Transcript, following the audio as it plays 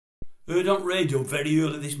Heard on radio very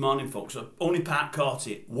early this morning, folks. I only part caught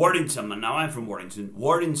it. Warrington man, now I'm from Warrington.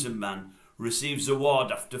 Warrington man receives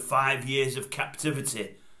award after 5 years of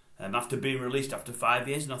captivity. After being released after 5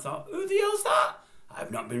 years, and I thought, who the hell's that?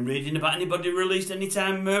 I've not been reading about anybody released any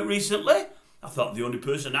time recently. I thought the only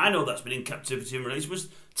person I know that's been in captivity and released was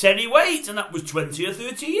Terry Waite, and that was 20 or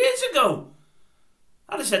 30 years ago.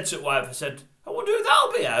 And I said to the wife, I said, I wonder who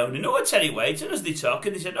that'll be. I only know a Terry Waite. And as they talk,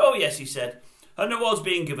 and they said, oh yes, he said, an award's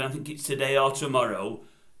being given, I think it's today or tomorrow,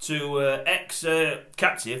 to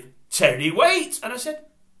ex-captive Terry Waite. And I said,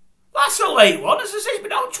 that's a late one. As I say, he's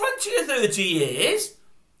been out 20 or 30 years.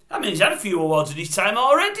 I mean, he's had a few awards in his time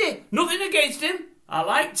already. Nothing against him. I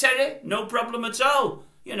like Terry, no problem at all.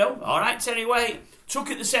 You know, all right, Terry Waite. Took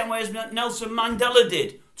it the same way as Nelson Mandela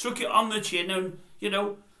did. Took it on the chin and, you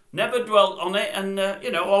know, never dwelt on it and,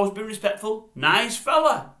 you know, always been respectful. Nice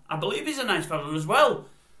fella. I believe he's a nice fella as well.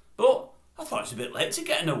 But I thought it's a bit late to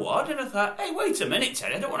get an award, and I thought, hey, wait a minute,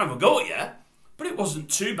 Terry, I don't want to have a go at you. But it wasn't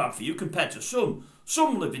too bad for you compared to some.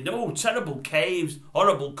 Some live in, terrible caves,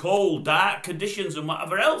 horrible cold, dark conditions and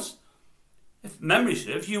whatever else. If memory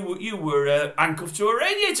serves, you were handcuffed to a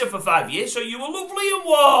radiator for 5 years, so you were lovely and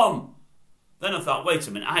warm. Then I thought, wait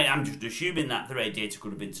a minute, I am just assuming that the radiator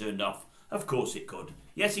could have been turned off. Of course it could.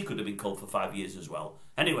 Yes, he could have been cold for 5 years as well.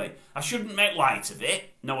 Anyway, I shouldn't make light of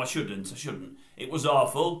it. No, I shouldn't. It was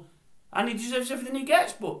awful. And he deserves everything he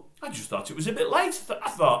gets, but I just thought it was a bit late. I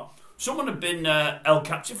thought someone had been held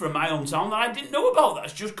captive from my hometown that I didn't know about.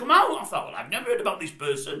 That's just come out. I thought, well, I've never heard about this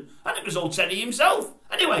person. And it was old Teddy himself.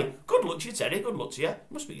 Anyway, good luck to you, Teddy. Good luck to you.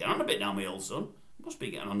 Must be getting on a bit now, my old son. Must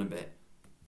be getting on a bit.